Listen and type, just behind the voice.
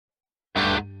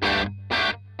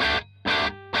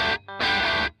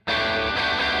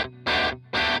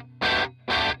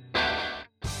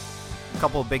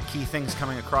couple of big key things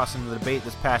coming across in the debate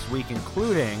this past week,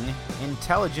 including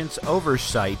intelligence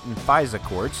oversight in FISA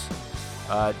courts.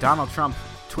 Donald Trump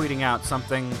tweeting out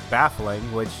something baffling,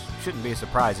 which shouldn't be a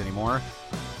surprise anymore.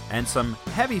 And some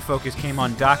heavy focus came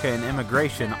on DACA and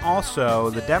immigration. Also,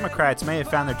 the Democrats may have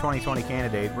found their 2020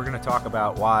 candidate. We're going to talk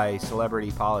about why celebrity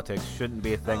politics shouldn't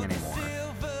be a thing anymore.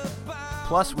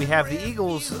 Plus, we have the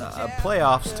Eagles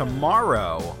playoffs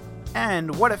tomorrow,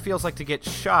 and what it feels like to get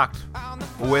shocked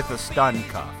with a stun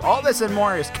cuff. All this and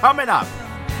more is coming up.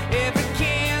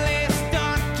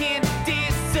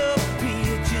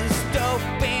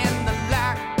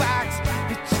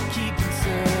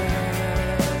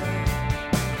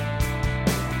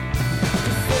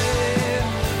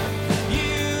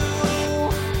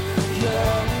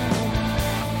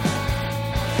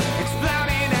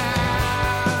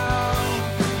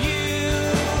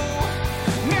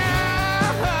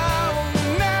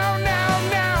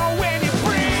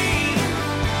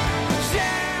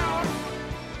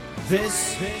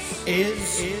 This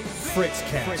is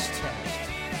Fritzcast.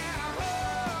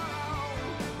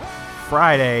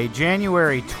 Friday,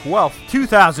 January 12th,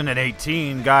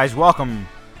 2018. Guys, welcome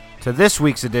to this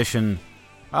week's edition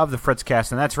of the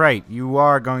Fritzcast. And that's right, you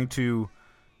are going to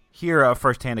hear a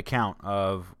first-hand account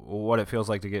of what it feels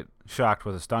like to get shocked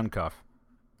with a stun cuff.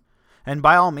 And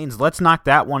by all means, let's knock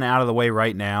that one out of the way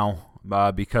right now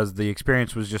because the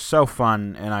experience was just so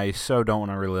fun and I so don't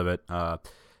want to relive it.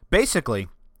 Basically,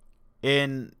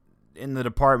 In the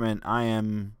department, I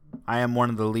am one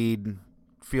of the lead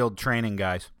field training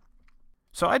guys.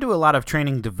 So I do a lot of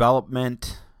training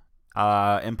development,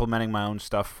 implementing my own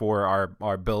stuff for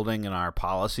our building and our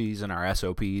policies and our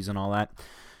SOPs and all that.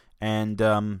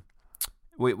 And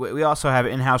we also have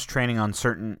in-house training on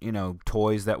certain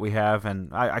toys that we have,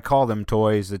 and I call them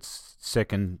toys. It's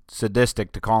sick and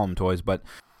sadistic to call them toys, but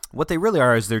what they really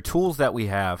are is they're tools that we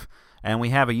have. And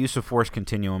we have a use of force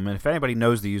continuum. And if anybody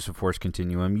knows the use of force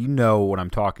continuum, you know what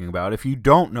I'm talking about. If you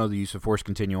don't know the use of force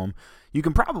continuum, you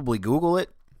can probably Google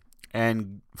it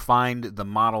and find the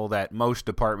model that most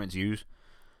departments use.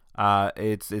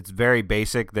 It's very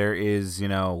basic. There is,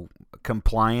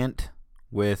 compliant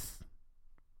with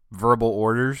verbal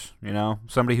orders.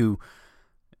 Somebody who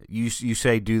you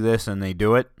say do this and they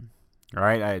do it. All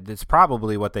right, it's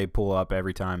probably what they pull up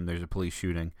every time there's a police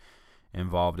shooting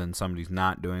involved and somebody's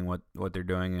not doing what they're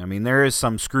doing. I mean, there is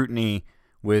some scrutiny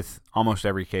with almost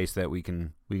every case that we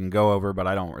can go over, but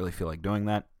I don't really feel like doing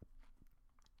that.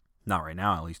 Not right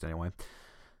now, at least, anyway.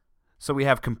 So we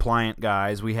have compliant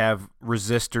guys. We have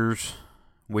resistors,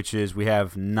 which is we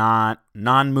have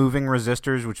non-moving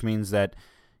resistors, which means that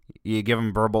you give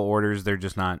them verbal orders, they're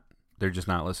just not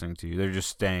listening to you. They're just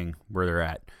staying where they're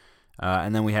at.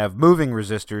 And then we have moving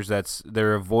resistors.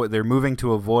 They're moving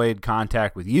to avoid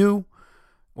contact with you,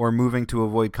 or moving to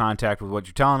avoid contact with what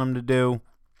you're telling them to do,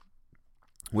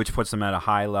 which puts them at a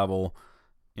high level,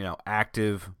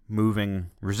 active moving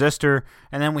resistor.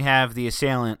 And then we have the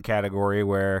assailant category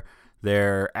where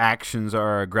their actions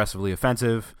are aggressively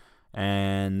offensive,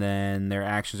 and then their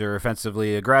actions are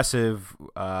offensively aggressive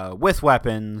with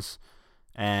weapons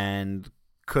and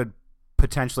could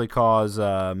potentially cause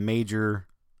major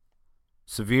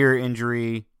severe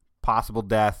injury, possible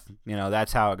death.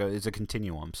 That's how it goes. It's a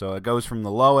continuum. So it goes from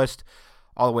the lowest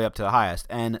all the way up to the highest.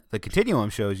 And the continuum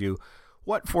shows you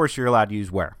what force you're allowed to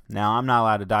use where. Now, I'm not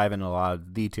allowed to dive into a lot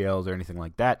of details or anything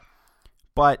like that,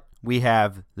 but we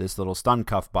have this little stun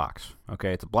cuff box.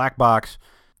 Okay, it's a black box.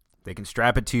 They can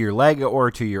strap it to your leg or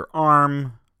to your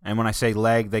arm. And when I say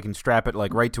leg, they can strap it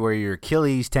like right to where your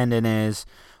Achilles tendon is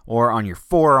or on your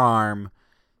forearm.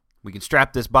 We can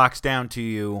strap this box down to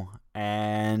you,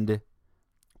 and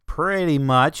pretty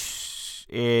much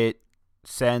it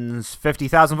sends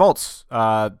 50,000 volts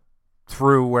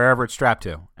through wherever it's strapped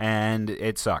to, and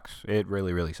it sucks. It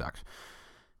really, really sucks.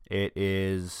 It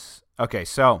is... Okay,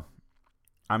 so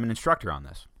I'm an instructor on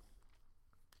this.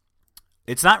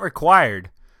 It's not required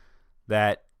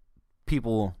that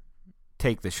people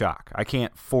take the shock. I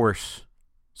can't force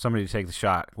somebody to take the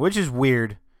shot, which is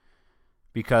weird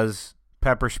because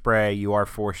pepper spray you are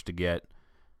forced to get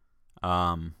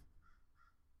to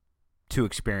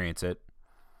experience it.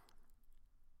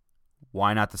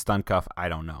 Why not the stun cuff? I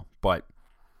don't know. But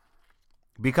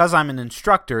because I'm an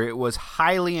instructor, it was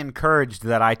highly encouraged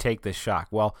that I take this shock.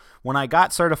 Well, when I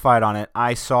got certified on it,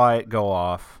 I saw it go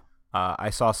off. I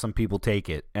saw some people take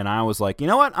it, and I was like, you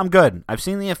know what? I'm good. I've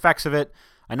seen the effects of it.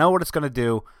 I know what it's going to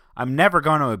do. I'm never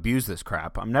going to abuse this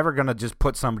crap. I'm never going to just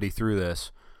put somebody through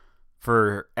this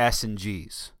for S and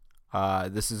Gs.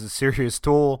 This is a serious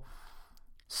tool.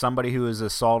 Somebody who is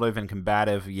assaultive and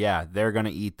combative, yeah, they're going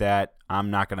to eat that. I'm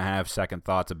not going to have second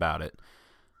thoughts about it.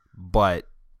 but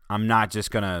I'm not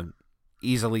just going to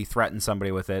easily threaten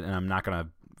somebody with it, and I'm not going to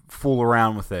fool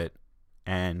around with it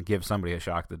and give somebody a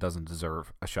shock that doesn't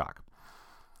deserve a shock.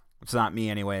 It's not me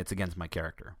anyway. It's against my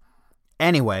character.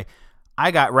 Anyway,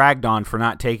 I got ragged on for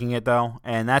not taking it, though,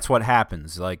 and that's what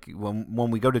happens. Like,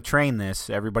 when we go to train this,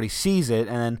 everybody sees it,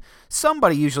 and then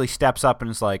somebody usually steps up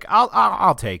and is like,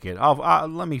 I'll take it.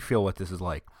 Let me feel what this is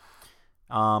like.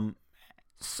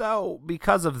 So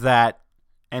because of that,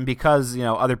 and because,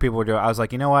 other people were doing it, I was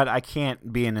like, you know what? I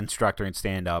can't be an instructor and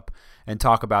stand up and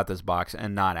talk about this box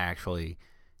and not actually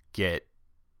get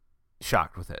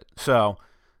shocked with it. So,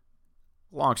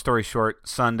 long story short,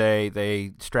 Sunday,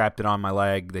 they strapped it on my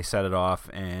leg, they set it off,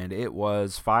 and it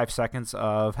was 5 seconds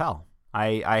of hell.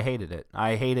 I hated it.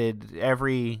 I hated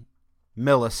every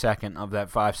millisecond of that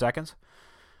 5 seconds.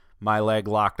 My leg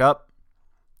locked up.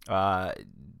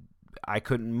 I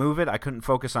couldn't move it. I couldn't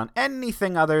focus on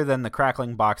anything other than the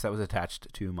crackling box that was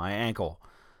attached to my ankle.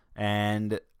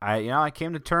 And I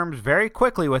came to terms very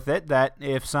quickly with it that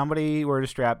if somebody were to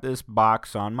strap this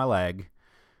box on my leg,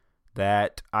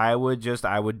 that I would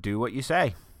do what you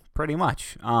say, pretty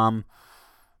much.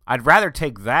 I'd rather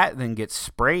take that than get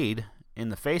sprayed in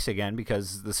the face again,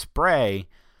 because the spray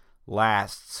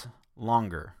lasts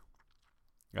longer.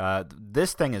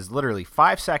 This thing is literally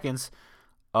 5 seconds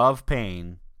of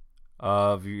pain,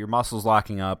 of your muscles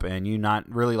locking up, and you not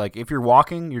really, like, if you're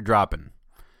walking, you're dropping.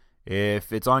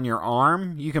 If it's on your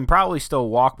arm, you can probably still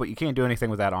walk, but you can't do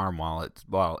anything with that arm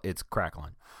while it's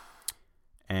crackling.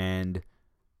 And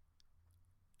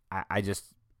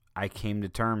I came to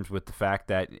terms with the fact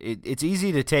that it's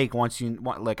easy to take once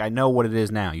I know what it is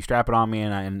now. You strap it on me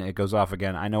and it goes off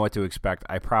again. I know what to expect.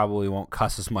 I probably won't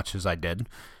cuss as much as I did,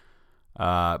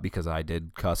 because I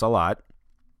did cuss a lot.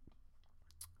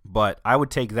 But I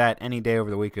would take that any day over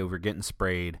the week over getting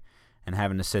sprayed and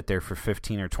having to sit there for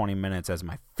 15 or 20 minutes as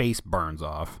my face burns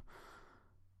off.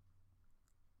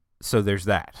 So there's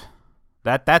that.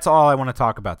 That's all I want to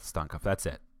talk about the stunt cuff. That's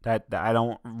it. That I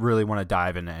don't really want to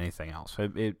dive into anything else.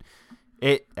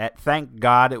 Thank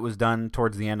God it was done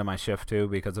towards the end of my shift too,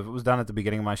 because if it was done at the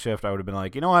beginning of my shift, I would have been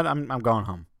like, you know what, I'm going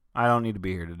home. I don't need to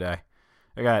be here today.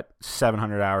 I got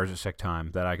 700 hours of sick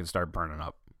time that I can start burning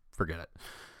up. Forget it.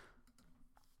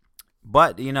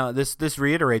 But, this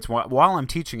reiterates, while I'm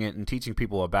teaching it and teaching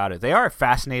people about it, they are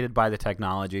fascinated by the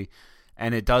technology,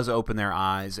 and it does open their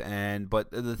eyes.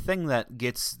 But the thing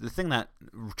that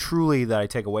truly that I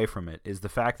take away from it is the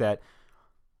fact that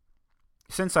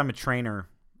since I'm a trainer,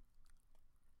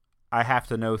 I have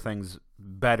to know things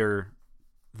better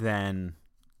than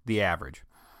the average.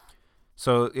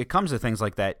 So it comes to things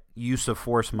like that use of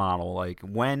force model, like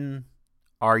when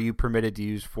are you permitted to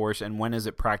use force, and when is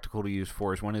it practical to use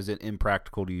force? When is it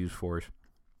impractical to use force?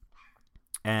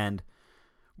 And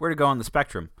where to go on the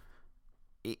spectrum.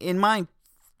 In my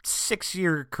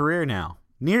 6-year career now,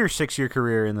 near 6-year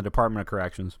career in the Department of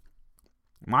Corrections,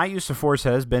 my use of force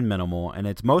has been minimal, and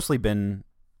it's mostly been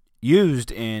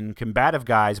used in combative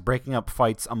guys breaking up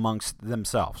fights amongst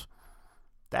themselves.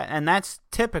 That's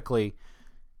typically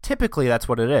that's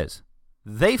what it is.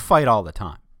 They fight all the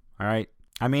time, all right?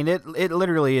 I mean, it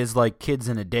literally is like kids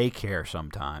in a daycare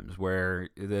sometimes, where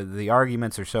the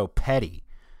arguments are so petty.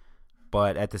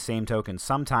 But at the same token,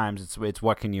 sometimes it's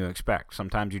what can you expect?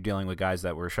 Sometimes you're dealing with guys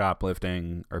that were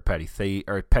shoplifting or petty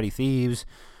thieves,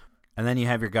 and then you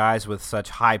have your guys with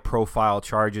such high-profile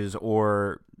charges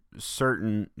or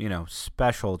certain,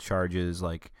 special charges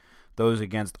like those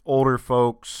against older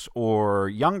folks or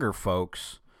younger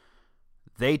folks.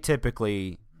 They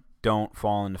typically don't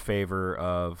fall into favor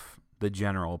of the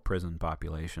general prison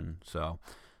population, so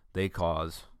they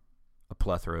cause a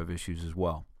plethora of issues as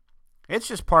well. It's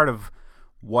just part of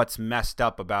what's messed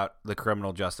up about the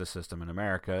criminal justice system in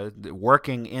America.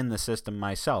 Working in the system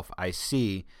myself, I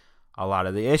see a lot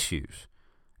of the issues,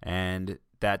 and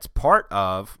that's part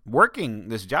of working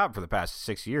this job for the past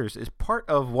 6 years is part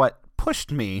of what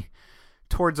pushed me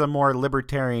towards a more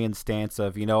libertarian stance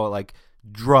of, like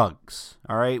drugs.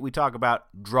 All right, we talk about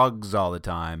drugs all the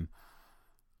time.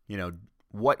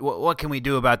 What can we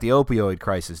do about the opioid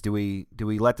crisis? Do we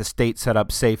let the state set up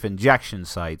safe injection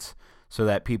sites so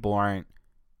that people aren't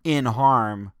in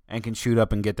harm and can shoot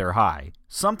up and get their high?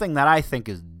 Something that I think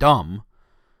is dumb,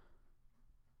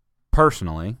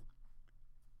 personally.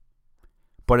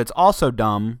 But it's also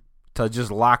dumb to just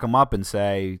lock them up and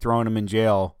say, throwing them in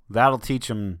jail, that'll teach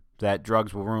them that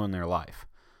drugs will ruin their life.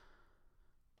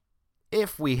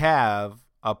 If we have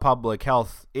a public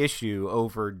health issue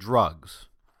over drugs,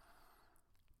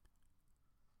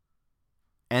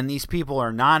 and these people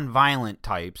are non-violent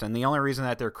types, and the only reason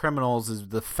that they're criminals is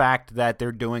the fact that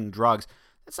they're doing drugs,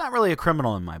 that's not really a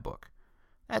criminal in my book.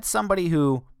 That's somebody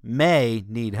who may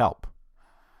need help.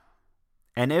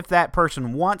 And if that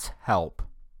person wants help,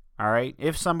 all right,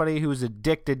 if somebody who's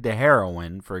addicted to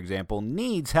heroin, for example,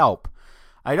 needs help,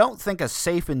 I don't think a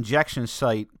safe injection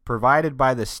site provided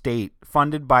by the state,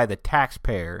 funded by the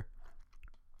taxpayer,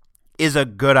 is a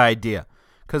good idea.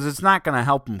 Because it's not going to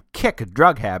help them kick a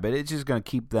drug habit. It's just going to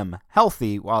keep them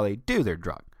healthy while they do their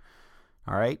drug.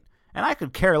 All right? And I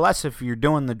could care less if you're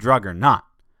doing the drug or not.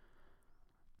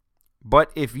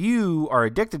 But if you are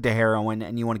addicted to heroin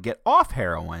and you want to get off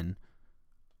heroin,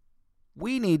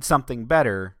 we need something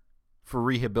better for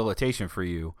rehabilitation for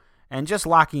you. And just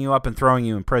locking you up and throwing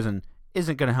you in prison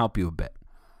isn't going to help you a bit.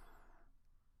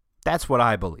 That's what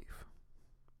I believe.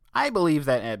 I believe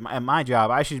that at my job,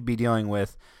 I should be dealing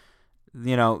with,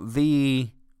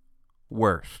 the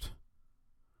worst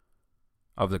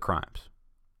of the crimes.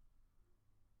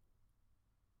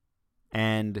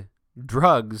 And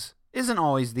drugs isn't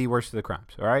always the worst of the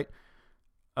crimes, all right?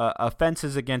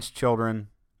 Offenses against children,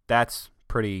 that's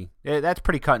pretty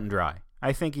cut and dry.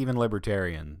 I think even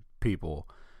libertarian people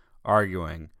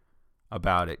arguing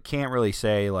about it can't really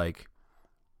say, like,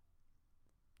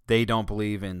 they don't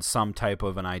believe in some type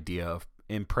of an idea of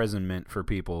imprisonment for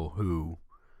people who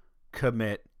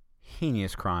commit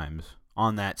heinous crimes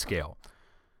on that scale.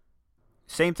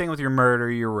 Same thing with your murder,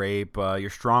 your rape, your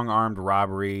strong-armed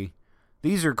robbery.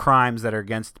 These are crimes that are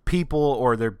against people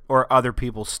or other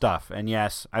people's stuff. And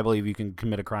yes, I believe you can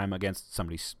commit a crime against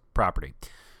somebody's property,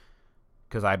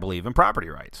 because I believe in property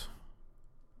rights.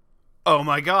 Oh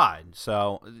my God.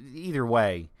 So either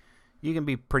way, you can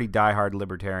be pretty diehard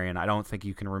libertarian. I don't think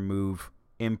you can remove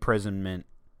imprisonment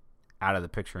out of the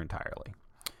picture entirely.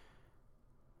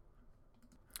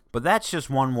 But that's just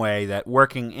one way that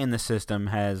working in the system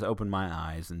has opened my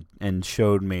eyes and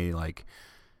showed me, like,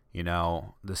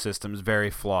 the system's very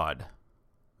flawed.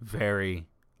 Very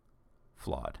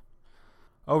flawed.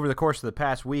 Over the course of the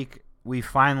past week, we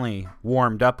finally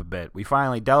warmed up a bit.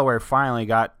 Delaware finally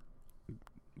got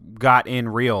in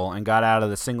real and got out of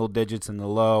the single digits in the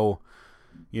low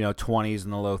 20s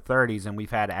and the low 30s, and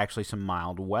we've had actually some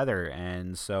mild weather,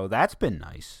 and so that's been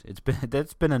nice.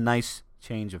 That's been a nice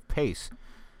change of pace.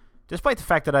 Despite the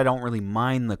fact that I don't really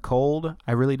mind the cold,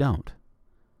 I really don't.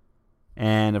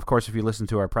 And of course, if you listen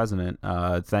to our president,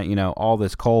 all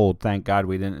this cold, thank God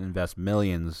we didn't invest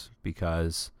millions,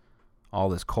 because all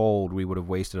this cold, we would have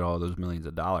wasted all those millions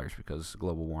of dollars, because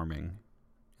global warming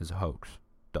is a hoax.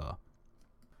 Duh.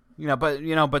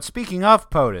 But speaking of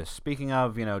POTUS, speaking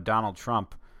of, Donald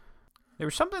Trump, there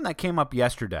was something that came up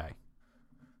yesterday,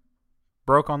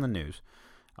 broke on the news,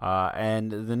 and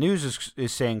the news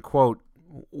is saying, quote,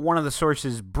 one of the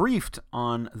sources briefed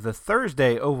on the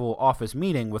Thursday Oval Office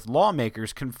meeting with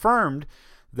lawmakers confirmed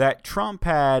that Trump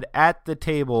had, at the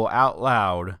table out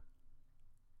loud,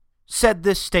 said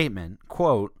this statement,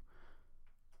 quote,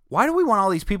 why do we want all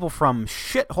these people from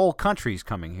shithole countries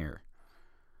coming here?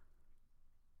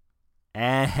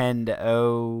 And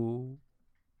oh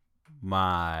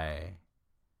my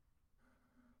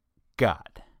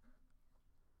God.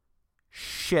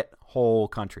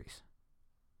 Shithole countries.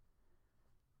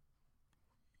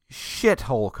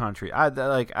 Shithole country.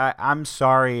 I'm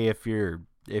sorry if you're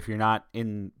not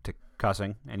into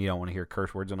cussing and you don't want to hear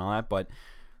curse words and all that, but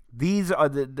these are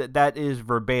that is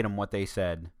verbatim what they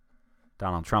said.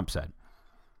 Donald Trump said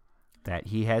that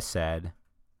he has said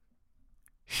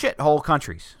shithole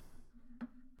countries.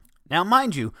 Now,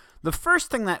 mind you, the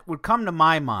first thing that would come to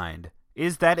my mind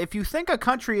is that if you think a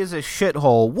country is a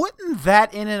shithole, wouldn't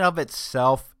that in and of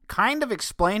itself kind of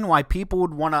explain why people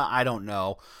would want to, I don't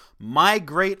know,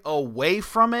 migrate away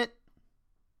from it?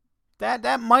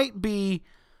 That might be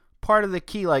part of the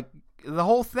key. Like, the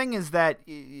whole thing is that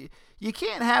you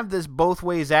can't have this both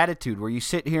ways attitude where you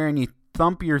sit here and you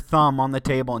thump your thumb on the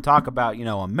table and talk about,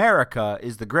 America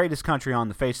is the greatest country on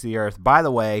the face of the earth. By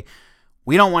the way,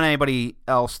 we don't want anybody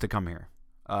else to come here.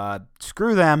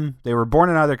 Screw them. They were born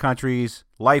in other countries.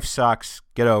 Life sucks.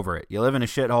 Get over it. You live in a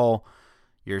shithole.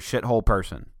 You're a shithole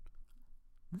person.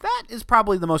 That is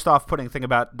probably the most off-putting thing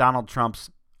about Donald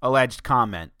Trump's alleged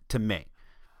comment to me,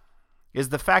 is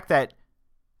the fact that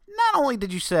not only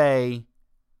did you say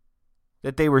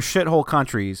that they were shithole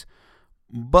countries,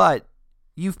 but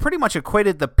you've pretty much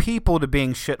equated the people to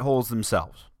being shitholes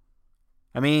themselves.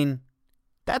 I mean,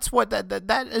 that's what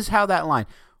that is how that line.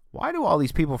 Why do all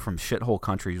these people from shithole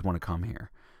countries want to come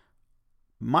here?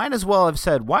 Might as well have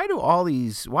said, why do all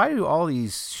these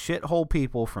shithole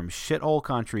people from shithole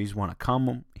countries want to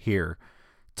come here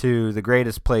to the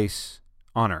greatest place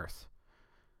on earth?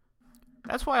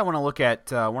 That's why I want to look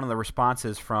at one of the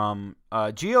responses from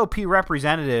GOP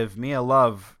Representative Mia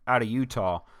Love out of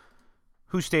Utah,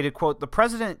 who stated, quote, "The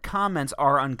president's comments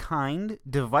are unkind,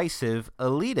 divisive,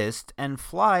 elitist, and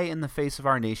fly in the face of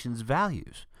our nation's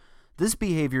values. This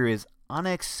behavior is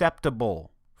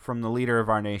unacceptable from the leader of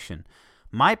our nation.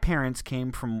 My parents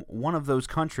came from one of those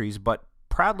countries, but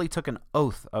proudly took an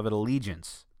oath of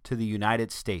allegiance to the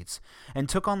United States and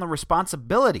took on the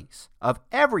responsibilities of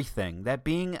everything that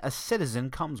being a citizen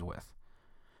comes with.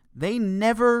 They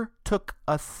never took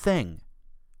a thing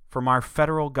from our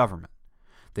federal government.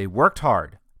 They worked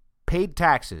hard, paid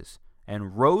taxes,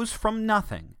 and rose from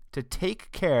nothing to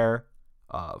take care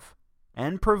of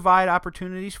and provide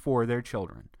opportunities for their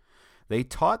children. They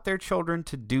taught their children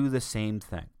to do the same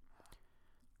thing.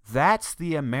 That's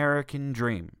the American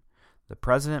dream. The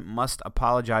president must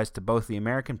apologize to both the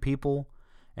American people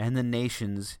and the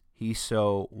nations he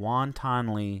so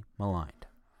wantonly maligned."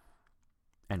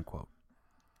 End quote.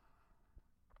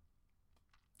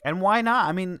 And why not?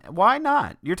 I mean, why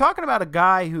not? You're talking about a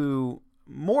guy who,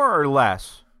 more or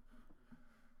less,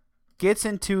 gets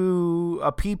into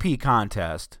a PP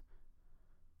contest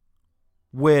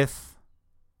with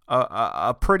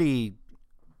a pretty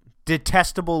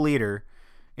detestable leader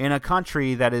in a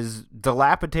country that is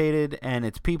dilapidated and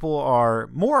its people are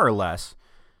more or less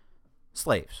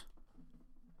slaves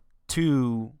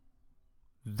to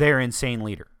their insane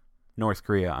leader. North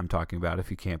Korea, I'm talking about, if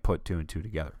you can't put two and two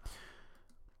together.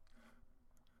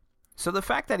 So the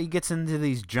fact that he gets into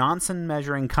these Johnson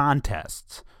measuring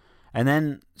contests and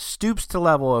then stoops to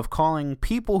level of calling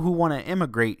people who want to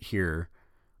immigrate here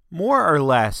more or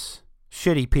less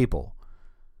shitty people.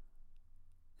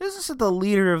 This is the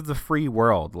leader of the free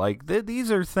world. Like,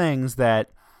 these are things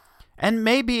that, and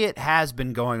maybe it has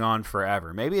been going on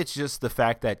forever. Maybe it's just the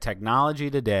fact that technology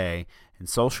today and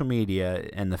social media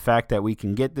and the fact that we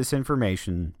can get this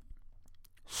information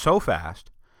so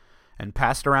fast and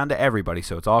pass it around to everybody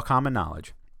so it's all common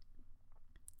knowledge.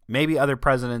 Maybe other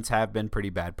presidents have been pretty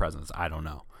bad presidents. I don't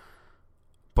know.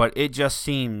 But it just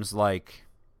seems like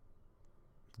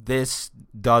this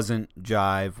doesn't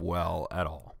jive well at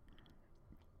all.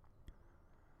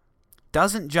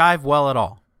 Doesn't jive well at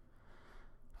all.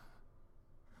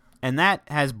 And that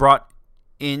has brought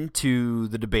into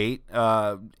the debate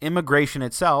immigration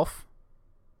itself.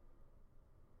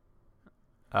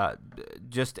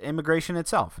 Just immigration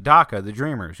itself. DACA, the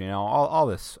Dreamers, all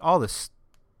this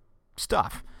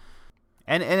stuff.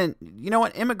 And you know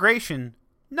what? Immigration,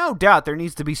 no doubt there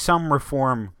needs to be some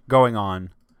reform going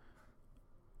on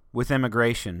with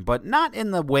immigration, but not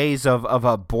in the ways of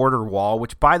a border wall,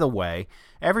 which, by the way,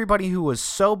 everybody who was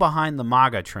so behind the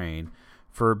MAGA train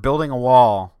for building a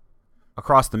wall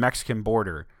across the Mexican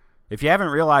border, if you haven't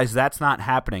realized that's not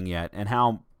happening yet and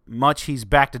how much he's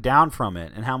backed down from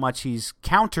it and how much he's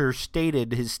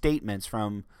counterstated his statements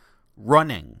from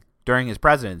running during his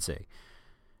presidency.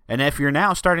 And if you're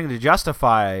now starting to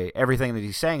justify everything that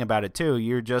he's saying about it too,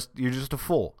 you're just a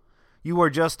fool. You are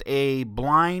just a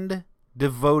blind,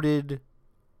 devoted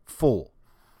fool.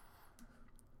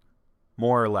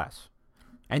 More or less.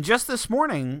 And just this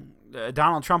morning,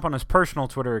 Donald Trump on his personal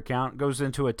Twitter account goes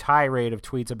into a tirade of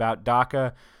tweets about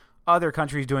DACA, other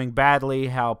countries doing badly,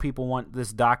 how people want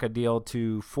this DACA deal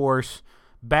to force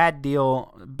bad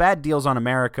deals on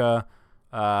America,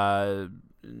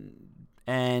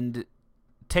 and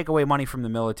take away money from the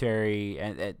military.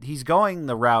 And he's going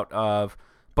the route of,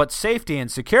 but safety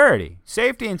and security,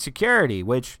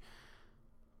 which,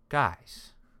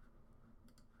 guys,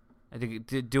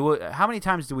 how many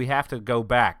times do we have to go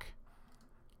back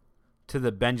to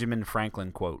the Benjamin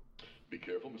Franklin quote? Be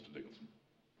careful, Mr. Dickinson.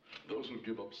 Those who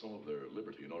give up some of their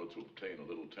liberty in order to obtain a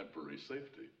little temporary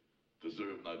safety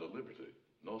deserve neither liberty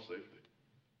nor safety.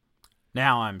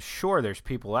 Now, I'm sure there's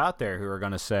people out there who are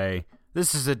going to say,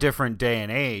 this is a different day and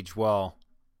age. Well,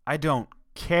 I don't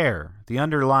care. The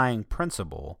underlying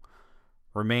principle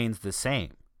remains the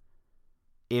same.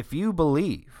 If you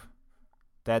believe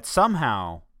that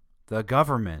somehow the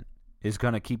government is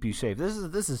going to keep you safe, this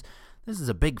is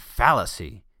a big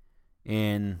fallacy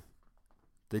in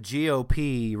the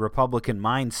GOP Republican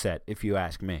mindset, if you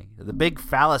ask me. The big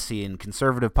fallacy in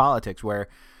conservative politics where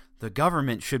the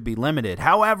government should be limited.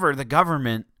 However, the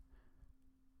government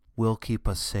will keep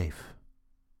us safe.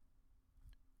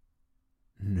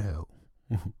 No.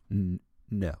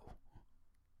 No.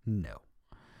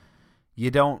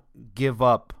 You don't give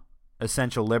up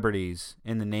essential liberties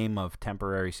in the name of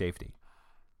temporary safety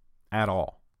at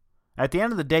all. At the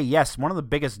end of the day, yes, one of the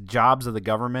biggest jobs of the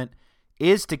government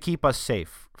is to keep us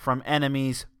safe from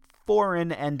enemies,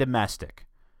 foreign and domestic.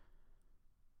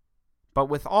 But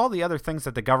with all the other things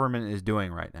that the government is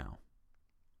doing right now,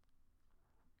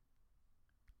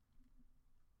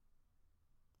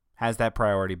 has that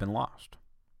priority been lost?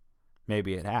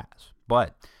 Maybe it has.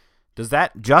 But does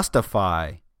that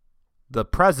justify the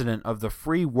president of the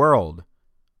free world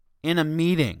in a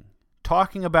meeting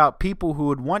talking about people who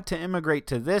would want to immigrate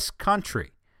to this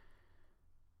country?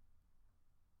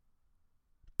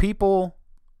 People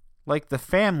like the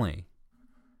family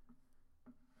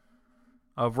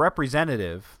of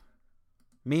Representative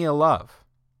Mia Love,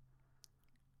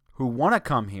 who want to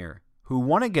come here, who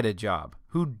want to get a job,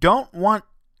 who don't want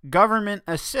government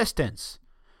assistance.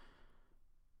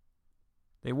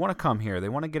 They want to come here. They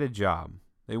want to get a job.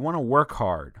 They want to work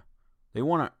hard. They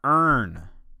want to earn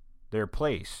their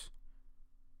place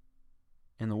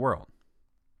in the world.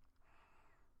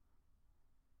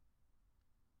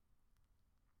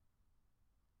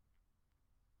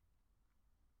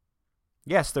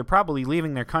 Yes, they're probably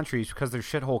leaving their countries because they're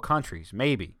shithole countries.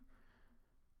 Maybe.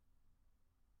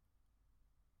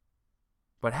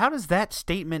 But how does that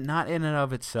statement, not in and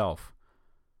of itself,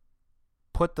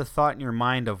 put the thought in your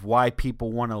mind of why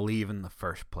people want to leave in the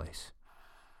first place?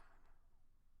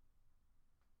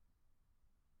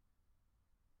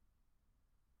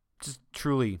 Just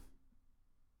truly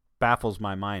baffles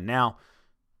my mind. Now,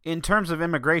 in terms of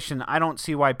immigration, I don't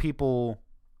see why people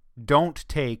don't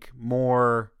take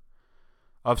more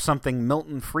of something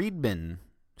Milton Friedman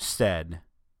said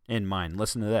in mind.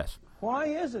 Listen to this. Why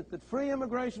is it that free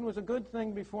immigration was a good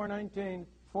thing before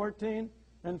 1914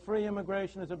 and free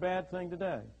immigration is a bad thing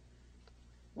today?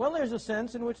 Well, there's a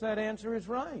sense in which that answer is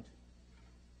right.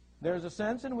 There's a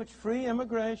sense in which free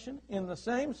immigration, in the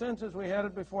same sense as we had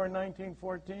it before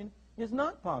 1914, is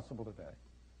not possible today.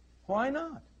 Why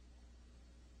not?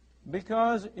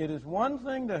 Because it is one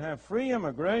thing to have free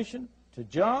immigration to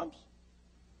jobs.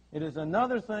 It is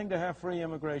another thing to have free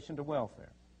immigration to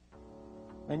welfare.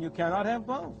 And you cannot have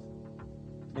both.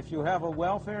 If you have a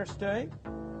welfare state,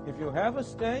 if you have a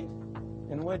state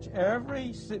in which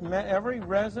every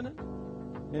resident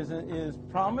is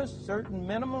promised certain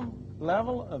minimum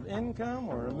level of income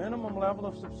or a minimum level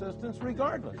of subsistence,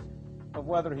 regardless of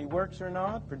whether he works or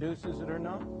not, produces it or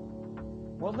not,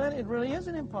 well, then it really is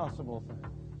an impossible thing.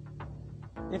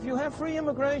 If you have free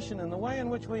immigration in the way in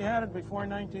which we had it before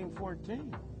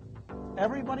 1914,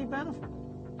 everybody benefited.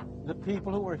 The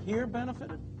people who were here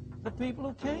benefited. The people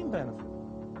who came benefited.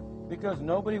 Because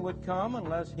nobody would come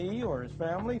unless he or his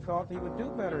family thought he would do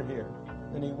better here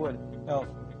than he would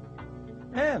elsewhere.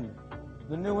 And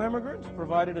the new immigrants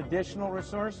provided additional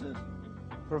resources,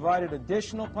 provided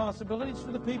additional possibilities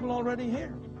for the people already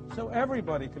here. So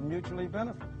everybody could mutually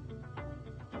benefit.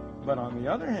 But on the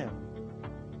other hand,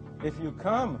 if you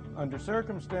come under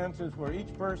circumstances where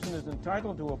each person is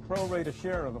entitled to a pro rata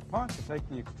share of the pot, to take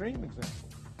the extreme example,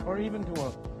 or even to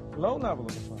a low level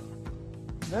of the pot,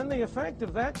 then the effect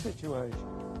of that situation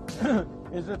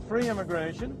is that free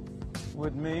immigration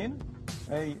would mean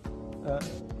a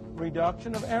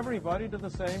reduction of everybody to the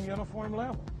same uniform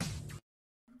level.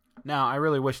 Now, I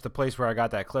really wish the place where I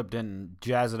got that clip didn't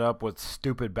jazz it up with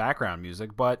stupid background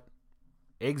music, but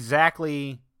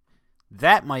exactly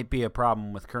that might be a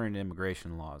problem with current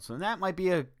immigration laws. And that might be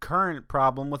a current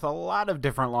problem with a lot of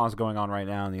different laws going on right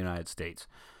now in the United States.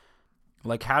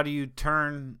 Like, how do you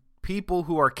turn people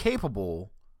who are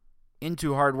capable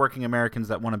into hardworking Americans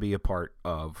that want to be a part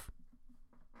of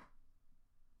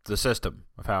the system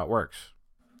of how it works?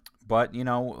 But, you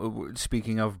know,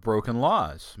 speaking of broken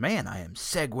laws, man, I am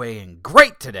segueing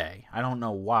great today. I don't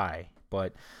know why,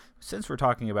 but since we're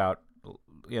talking about,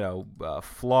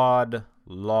 flawed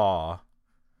law,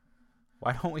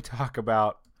 why don't we talk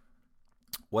about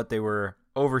what they were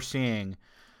overseeing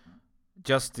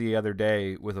just the other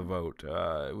day with a vote?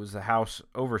 It was the House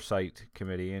Oversight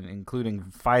Committee,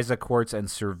 including FISA courts and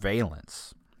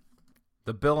surveillance.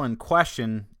 The bill in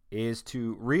question is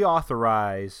to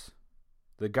reauthorize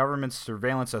the government's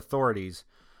surveillance authorities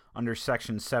under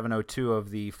Section 702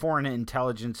 of the Foreign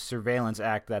Intelligence Surveillance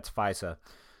Act. That's FISA,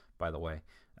 by the way.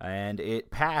 And it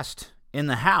passed in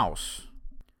the House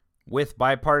with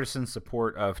bipartisan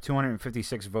support of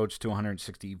 256 votes to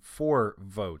 164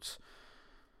 votes.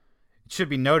 It should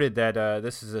be noted that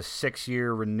this is a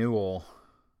 6-year renewal,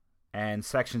 and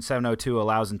Section 702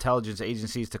 allows intelligence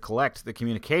agencies to collect the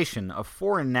communication of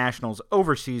foreign nationals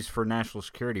overseas for national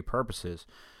security purposes.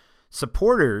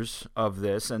 Supporters of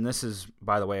this, and this is,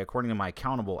 by the way, according to my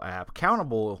Countable app.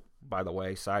 Countable, by the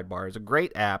way, sidebar, is a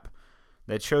great app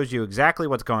that shows you exactly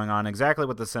what's going on, exactly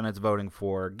what the Senate's voting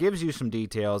for, gives you some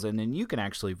details, and then you can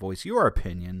actually voice your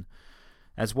opinion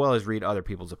as well as read other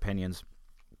people's opinions.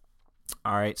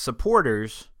 All right,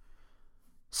 supporters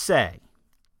say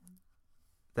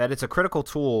that it's a critical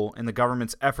tool in the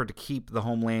government's effort to keep the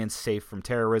homeland safe from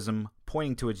terrorism,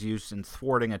 pointing to its use in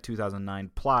thwarting a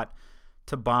 2009 plot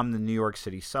to bomb the New York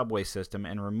City subway system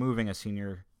and removing a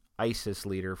senior ISIS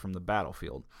leader from the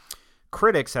battlefield.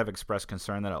 Critics have expressed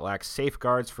concern that it lacks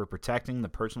safeguards for protecting the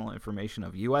personal information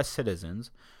of U.S.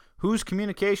 citizens whose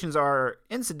communications are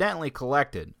incidentally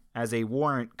collected, as a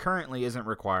warrant currently isn't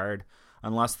required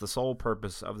unless the sole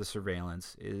purpose of the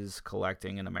surveillance is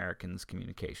collecting an American's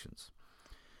communications.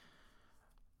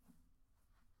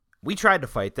 We tried to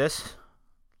fight this.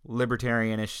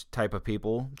 Libertarianish type of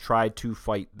people tried to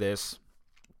fight this.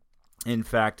 In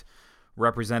fact,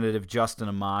 Representative Justin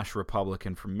Amash,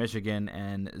 Republican from Michigan,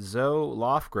 and Zoe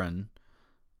Lofgren,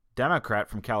 Democrat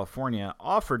from California,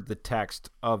 offered the text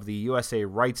of the USA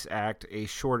Rights Act a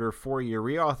shorter 4-year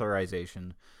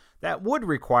reauthorization that would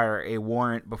require a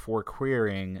warrant before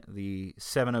querying the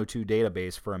 702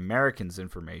 database for Americans'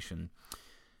 information.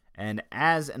 And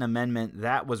as an amendment,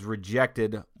 that was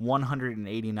rejected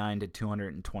 189 to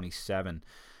 227.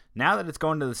 Now that it's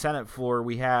going to the Senate floor,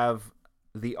 we have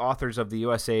the authors of the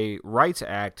USA Rights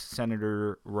Act,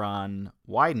 Senator Ron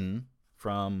Wyden,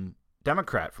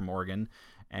 Democrat from Oregon,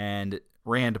 and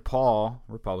Rand Paul,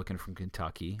 Republican from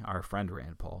Kentucky, our friend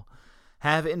Rand Paul,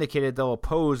 have indicated they'll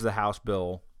oppose the House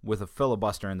bill with a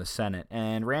filibuster in the Senate.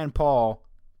 And Rand Paul,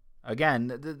 again,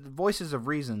 the voices of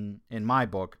reason in my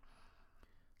book.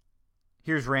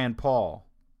 Here's Rand Paul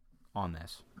on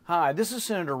this. Hi, this is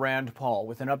Senator Rand Paul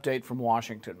with an update from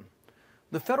Washington.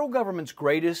 The federal government's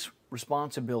greatest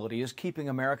responsibility is keeping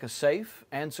America safe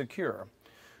and secure.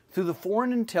 Through the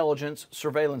Foreign Intelligence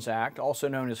Surveillance Act, also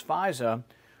known as FISA,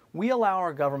 we allow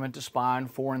our government to spy on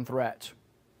foreign threats.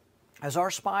 As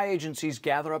our spy agencies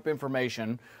gather up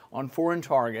information on foreign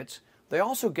targets, they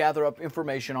also gather up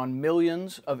information on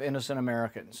millions of innocent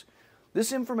Americans.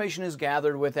 This information is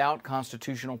gathered without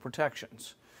constitutional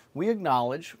protections. We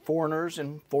acknowledge foreigners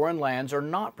in foreign lands are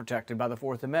not protected by the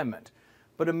Fourth Amendment,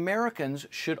 but Americans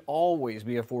should always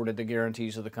be afforded the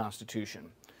guarantees of the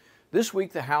Constitution. This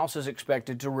week, the House is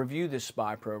expected to review this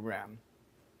spy program.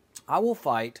 I will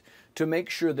fight to make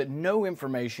sure that no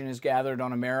information is gathered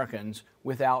on Americans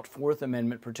without Fourth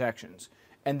Amendment protections,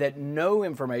 and that no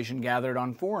information gathered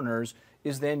on foreigners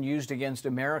is then used against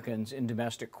Americans in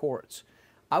domestic courts.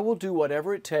 I will do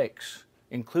whatever it takes,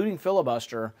 including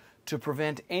filibuster, to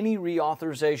prevent any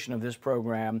reauthorization of this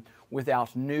program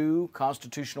without new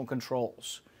constitutional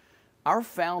controls. Our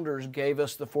founders gave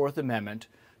us the Fourth Amendment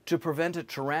to prevent a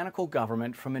tyrannical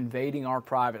government from invading our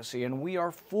privacy, and we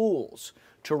are fools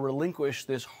to relinquish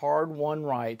this hard-won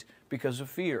right because of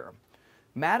fear.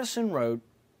 Madison wrote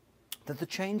that the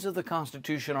chains of the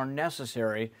Constitution are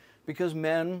necessary because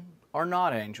men are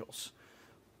not angels.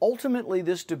 Ultimately,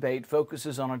 this debate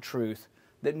focuses on a truth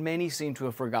that many seem to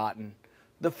have forgotten.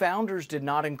 The founders did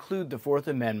not include the Fourth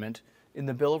Amendment in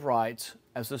the Bill of Rights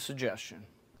as a suggestion.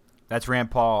 That's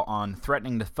Rand Paul on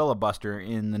threatening to filibuster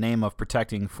in the name of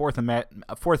protecting Fourth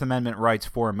Amendment rights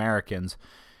for Americans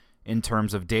in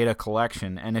terms of data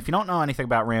collection. And if you don't know anything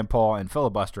about Rand Paul and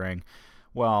filibustering,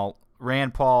 well,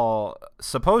 Rand Paul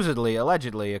supposedly,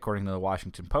 allegedly, according to the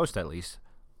Washington Post at least,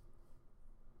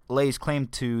 lays claim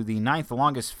to the 9th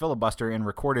longest filibuster in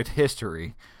recorded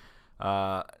history.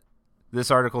 This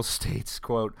article states,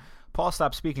 quote, Paul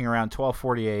stopped speaking around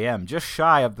 12:40 a.m., just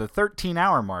shy of the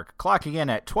 13-hour mark, clocking in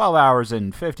at 12 hours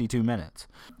and 52 minutes.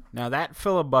 Now, that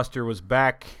filibuster was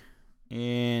back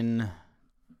in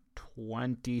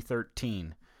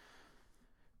 2013,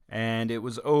 and it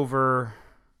was over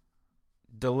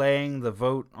delaying the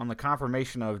vote on the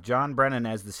confirmation of John Brennan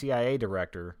as the CIA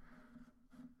director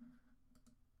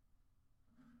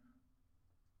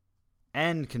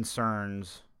and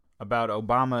concerns about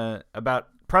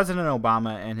President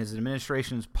Obama and his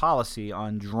administration's policy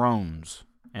on drones,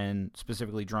 and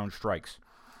specifically drone strikes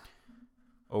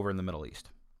over in the Middle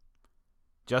East.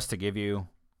 Just to give you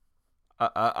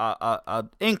a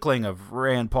inkling of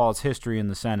Rand Paul's history in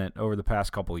the Senate over the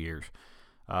past couple years.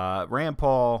 Rand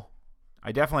Paul,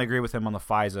 I definitely agree with him on the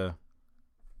FISA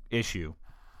issue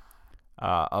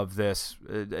of this.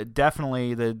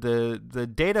 Definitely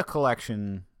the data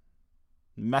collection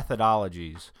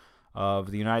methodologies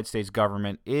of the United States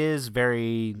government is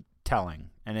very telling,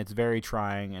 and it's very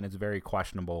trying, and it's very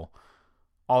questionable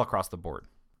all across the board.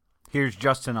 Here's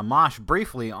Justin Amash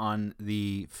briefly on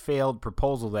the failed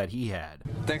proposal that he had.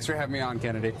 Thanks for having me on,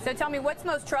 Kennedy. So tell me, what's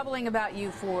most troubling about you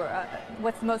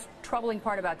what's the most troubling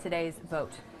part about today's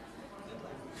vote?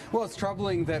 Well, it's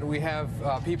troubling that we have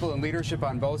people in leadership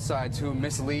on both sides who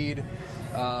mislead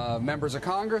members of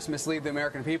Congress, mislead the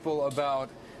American people about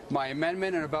my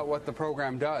amendment and about what the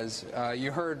program does.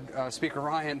 You heard Speaker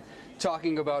Ryan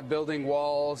talking about building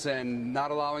walls and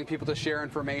not allowing people to share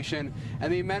information,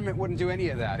 and the amendment wouldn't do any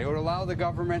of that. It would allow the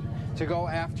government to go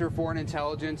after foreign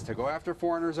intelligence, to go after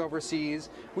foreigners overseas,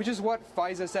 which is what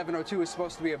FISA 702 is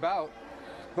supposed to be about.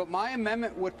 But my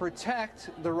amendment would protect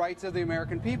the rights of the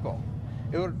American people.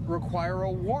 It would require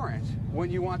a warrant when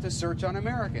you want to search on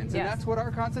Americans, and that's what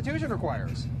our Constitution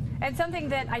requires. And something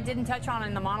that I didn't touch on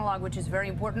in the monologue, which is very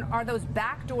important, are those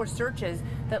backdoor searches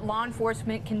that law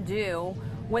enforcement can do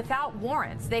without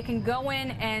warrants. They can go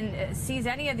in and seize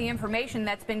any of the information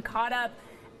that's been caught up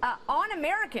on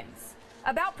Americans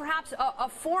about perhaps a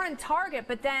foreign target,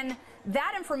 but then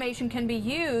that information can be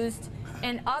used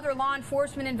in other law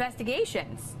enforcement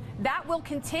investigations. That will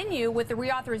continue with the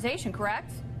reauthorization,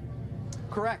 correct?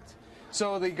 Correct.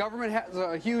 So the government has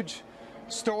a huge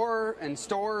store and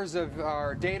stores of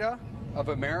our data, of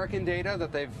American data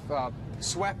that they've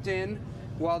swept in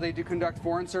while they do conduct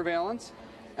foreign surveillance.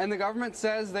 And the government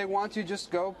says they want to just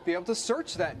go be able to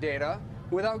search that data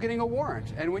without getting a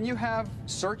warrant. And when you have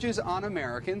searches on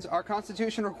Americans, our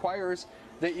Constitution requires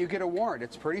that you get a warrant.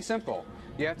 It's pretty simple.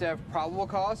 You have to have probable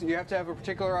cause, and you have to have a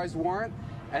particularized warrant,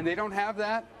 and they don't have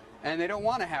that, and they don't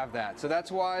want to have that. So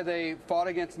that's why they fought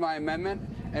against my amendment,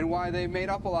 and why they made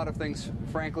up a lot of things,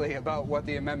 frankly, about what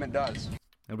the amendment does.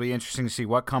 It'll be interesting to see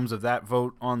what comes of that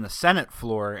vote on the Senate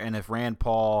floor, and if Rand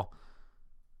Paul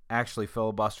actually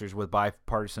filibusters with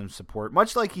bipartisan support,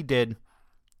 much like he did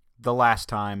the last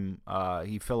time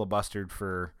he filibustered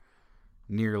for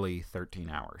nearly 13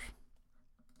 hours.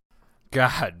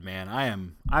 God, man,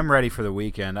 I'm ready for the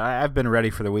weekend. I've been ready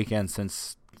for the weekend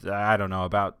since, I don't know,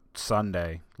 about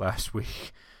Sunday last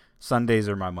week. Sundays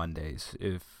are my Mondays.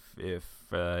 If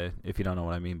you don't know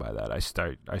what I mean by that, I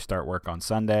start work on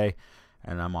Sunday,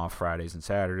 and I'm off Fridays and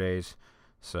Saturdays.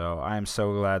 So I am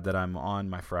so glad that I'm on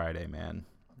my Friday, man.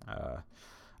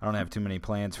 I don't have too many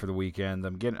plans for the weekend.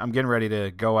 I'm getting ready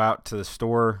to go out to the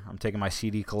store. I'm taking my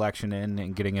CD collection in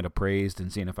and getting it appraised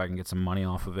and seeing if I can get some money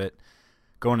off of it.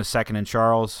 Going to Second and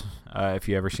Charles, if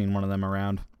you ever seen one of them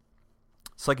around.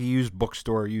 It's like a used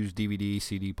bookstore, used DVD,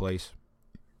 CD place.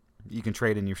 You can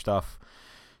trade in your stuff,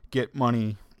 get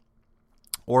money,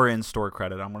 or in-store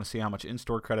credit. I'm going to see how much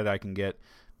in-store credit I can get.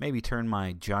 Maybe turn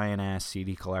my giant-ass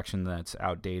CD collection that's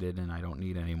outdated and I don't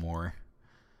need anymore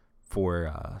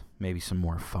for maybe some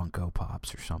more Funko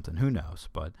Pops or something. Who knows?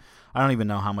 But I don't even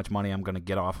know how much money I'm going to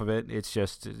get off of it. It's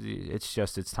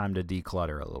time to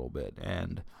declutter a little bit.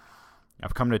 And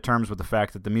I've come to terms with the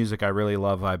fact that the music I really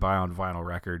love, I buy on vinyl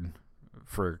record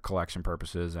for collection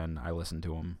purposes, and I listen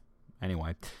to them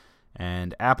anyway.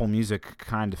 And Apple Music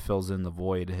kind of fills in the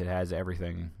void. It has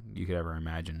everything you could ever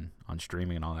imagine on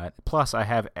streaming and all that. Plus, I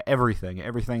have everything.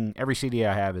 Every CD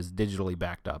I have is digitally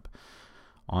backed up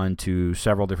onto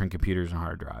several different computers and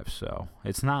hard drives. So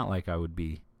it's not like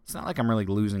I'm really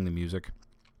losing the music.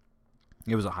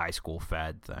 It was a high school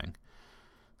fad thing.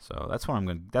 So that's what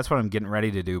I'm getting ready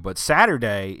to do. But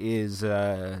Saturday is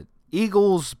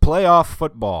Eagles playoff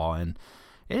football, and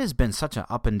it has been such an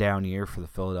up and down year for the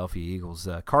Philadelphia Eagles.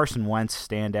 Carson Wentz,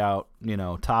 standout,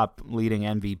 top leading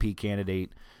MVP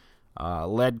candidate,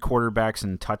 led quarterbacks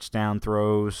in touchdown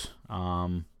throws.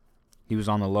 He was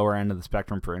on the lower end of the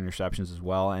spectrum for interceptions as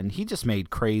well, and he just made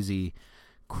crazy,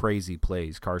 crazy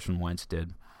plays. Carson Wentz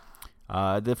did.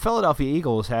 The Philadelphia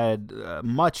Eagles had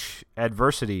much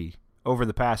adversity over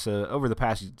the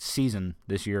past season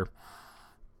this year.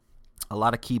 A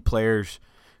lot of key players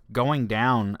going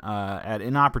down at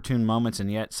inopportune moments,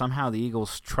 and yet somehow the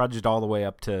Eagles trudged all the way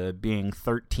up to being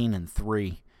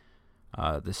 13-3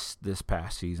 this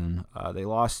past season. They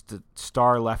lost the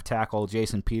star left tackle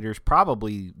Jason Peters,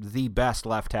 probably the best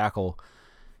left tackle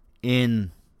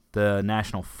in the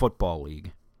National Football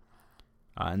League.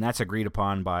 And that's agreed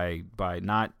upon by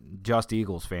not just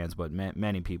Eagles fans, but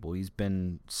many people. He's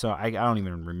been I don't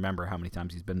even remember how many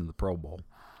times he's been to the Pro Bowl.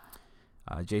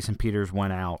 Jason Peters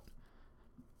went out,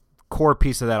 core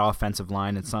piece of that offensive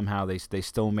line, and somehow they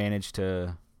still managed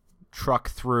to truck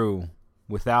through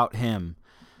without him.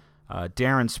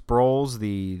 Darren Sproles,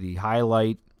 the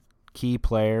highlight key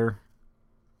player,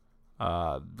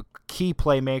 key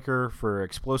playmaker for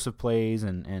explosive plays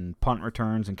and punt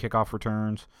returns and kickoff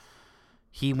returns.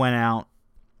 He went out.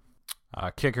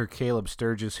 Kicker Caleb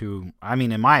Sturgis, who,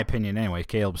 in my opinion anyway,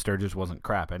 Caleb Sturgis wasn't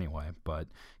crap anyway, but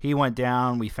he went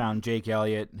down. We found Jake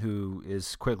Elliott, who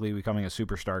is quickly becoming a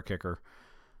superstar kicker.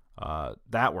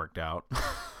 That worked out.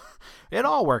 It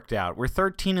all worked out. We're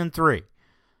 13-3.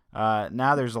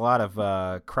 Now there's a lot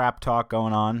of crap talk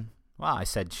going on. Well, I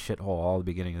said shithole all the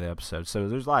beginning of the episode, so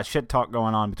there's a lot of shit talk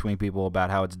going on between people about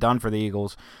how it's done for the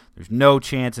Eagles. There's no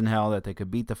chance in hell that they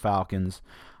could beat the Falcons.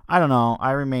 I don't know.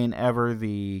 I remain ever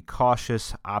the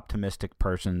cautious, optimistic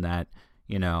person that,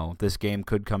 this game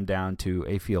could come down to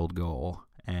a field goal,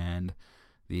 and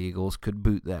the Eagles could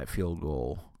boot that field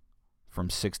goal from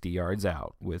 60 yards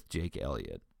out with Jake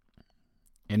Elliott,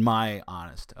 in my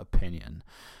honest opinion.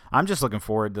 I'm just looking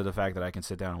forward to the fact that I can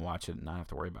sit down and watch it and not have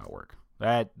to worry about work.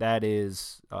 That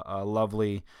is a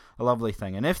lovely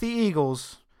thing. And if the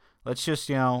Eagles, let's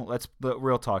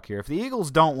real talk here. If the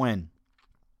Eagles don't win,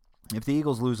 if the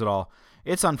Eagles lose it all,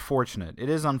 it's unfortunate. It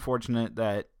is unfortunate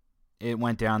that it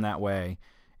went down that way.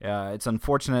 It's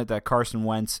unfortunate that Carson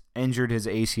Wentz injured his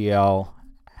ACL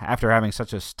after having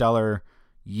such a stellar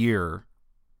year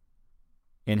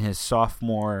in his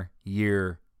sophomore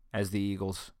year as the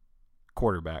Eagles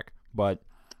quarterback. But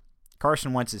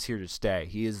Carson Wentz is here to stay.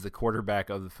 He is the quarterback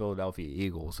of the Philadelphia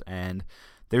Eagles, and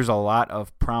there's a lot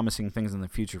of promising things in the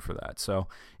future for that. So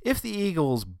if the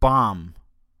Eagles bomb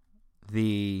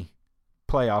the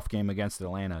playoff game against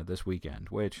Atlanta this weekend,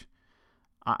 which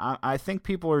I think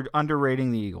people are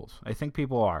underrating the Eagles. I think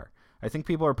people are. I think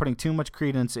people are putting too much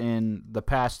credence in the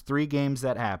past 3 games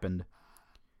that happened,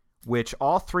 which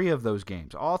all 3 of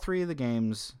the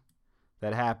games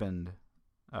that happened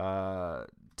to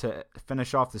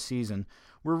finish off the season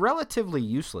were relatively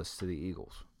useless to the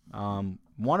Eagles. One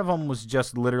of them was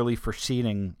just literally for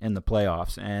seeding in the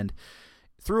playoffs, and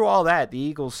through all that, the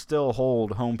Eagles still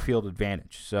hold home field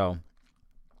advantage. So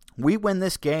we win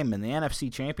this game, and the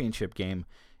NFC Championship game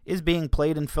is being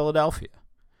played in Philadelphia,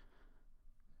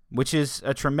 which is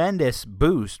a tremendous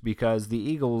boost because the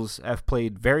Eagles have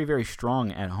played very, very strong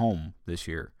at home this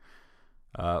year.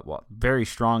 Very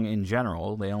strong in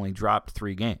general. They only dropped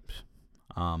 3 games.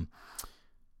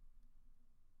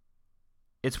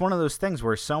 It's one of those things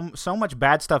where so much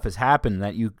bad stuff has happened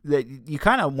that you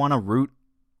kind of want to root,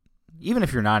 even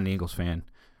if you're not an Eagles fan,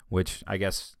 which I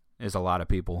guess is a lot of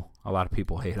people. A lot of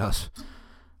people hate us.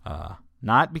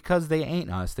 Not because they ain't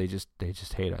us. They just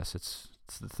hate us. It's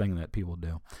the thing that people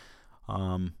do.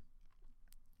 I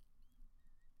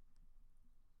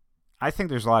think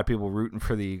there's a lot of people rooting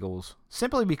for the Eagles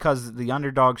simply because the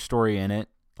underdog story in it,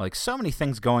 like so many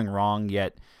things going wrong,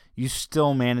 yet you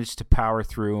still manage to power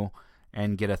through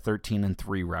and get a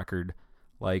 13-3 record.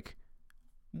 Like,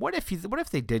 what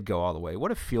if they did go all the way?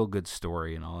 What a feel-good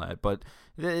story and all that. But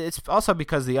it's also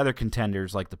because the other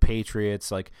contenders, like the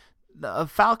Patriots, like the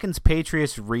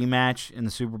Falcons-Patriots rematch in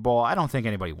the Super Bowl, I don't think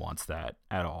anybody wants that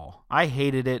at all. I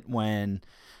hated it when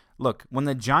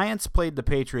the Giants played the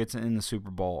Patriots in the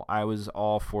Super Bowl, I was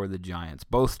all for the Giants,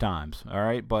 both times, all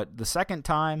right? But the second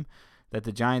time that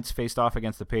the Giants faced off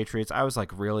against the Patriots, I was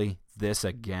like, really? This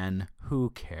again? Who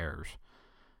cares?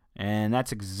 And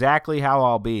that's exactly how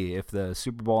I'll be if the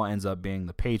Super Bowl ends up being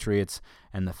the Patriots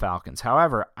and the Falcons.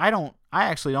 However, I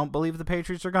actually don't believe the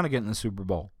Patriots are going to get in the Super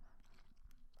Bowl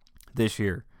this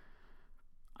year.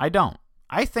 I don't.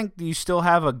 I think you still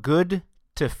have a good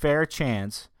to fair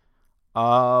chance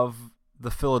of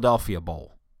the Philadelphia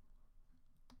Bowl.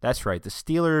 That's right, the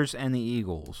Steelers and the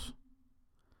Eagles.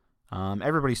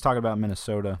 Everybody's talking about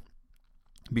Minnesota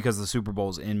because the Super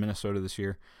Bowl's in Minnesota this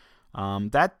year.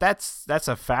 That's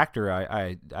a factor.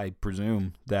 I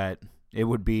presume that it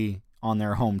would be on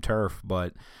their home turf,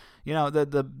 but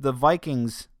the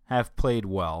Vikings have played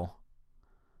well,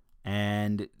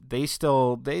 and they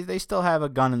still have a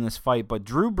gun in this fight. But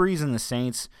Drew Brees and the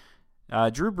Saints,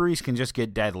 Drew Brees can just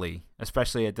get deadly,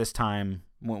 especially at this time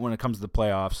when it comes to the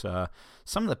playoffs.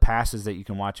 Some of the passes that you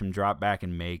can watch him drop back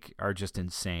and make are just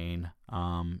insane,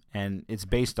 and it's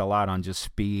based a lot on just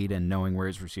speed and knowing where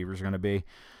his receivers are going to be.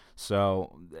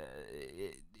 So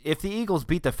if the Eagles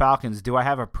beat the Falcons, do I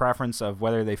have a preference of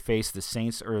whether they face the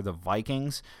Saints or the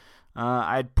Vikings?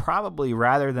 I'd probably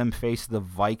rather them face the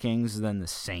Vikings than the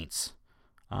Saints.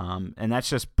 And that's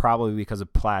just probably because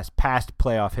of past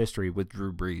playoff history with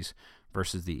Drew Brees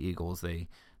versus the Eagles. They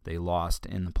lost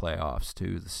in the playoffs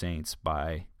to the Saints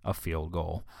by a field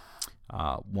goal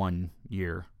 1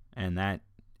 year, and that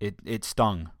it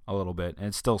stung a little bit, and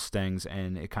it still stings,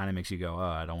 and it kind of makes you go, oh,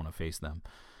 I don't want to face them.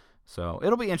 So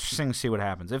it'll be interesting to see what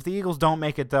happens. If the Eagles don't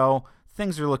make it, though,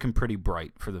 things are looking pretty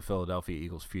bright for the Philadelphia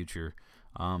Eagles' future.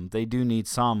 They do need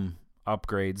some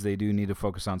upgrades. They do need to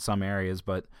focus on some areas,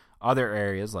 but other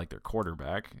areas, like their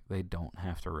quarterback, they don't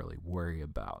have to really worry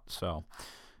about. So,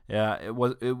 yeah, it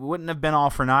wouldn't have been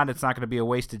all for naught. It's not going to be a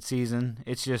wasted season.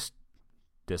 It's just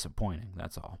disappointing.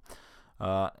 That's all.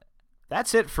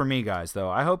 That's it for me, guys, though.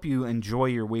 I hope you enjoy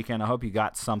your weekend. I hope you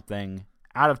got something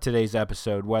out of today's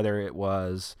episode, whether it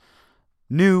was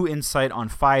new insight on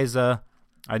FISA,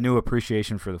 a new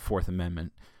appreciation for the Fourth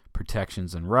Amendment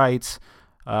protections and rights,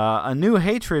 A new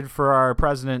hatred for our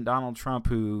president, Donald Trump,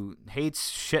 who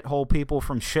hates shithole people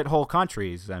from shithole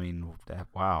countries. I mean,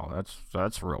 wow,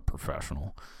 that's real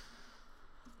professional.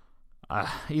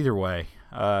 Either way,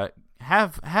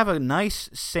 have a nice,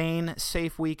 sane,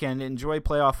 safe weekend. Enjoy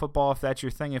playoff football if that's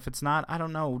your thing. If it's not, I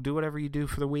don't know. Do whatever you do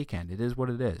for the weekend. It is what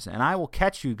it is. And I will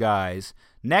catch you guys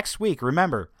next week.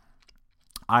 Remember,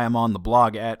 I am on the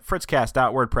blog at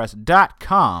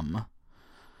fritzcast.wordpress.com.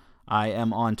 I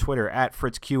am on Twitter at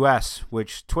FritzQS,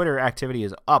 which Twitter activity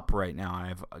is up right now.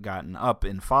 I've gotten up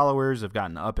in followers. I've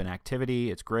gotten up in activity.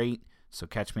 It's great. So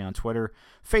catch me on Twitter.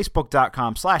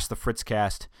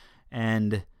 Facebook.com/thefritzcast.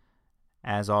 And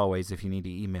as always, if you need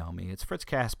to email me, it's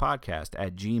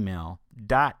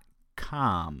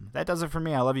fritzcastpodcast@gmail.com. That does it for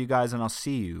me. I love you guys, and I'll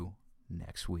see you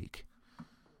next week.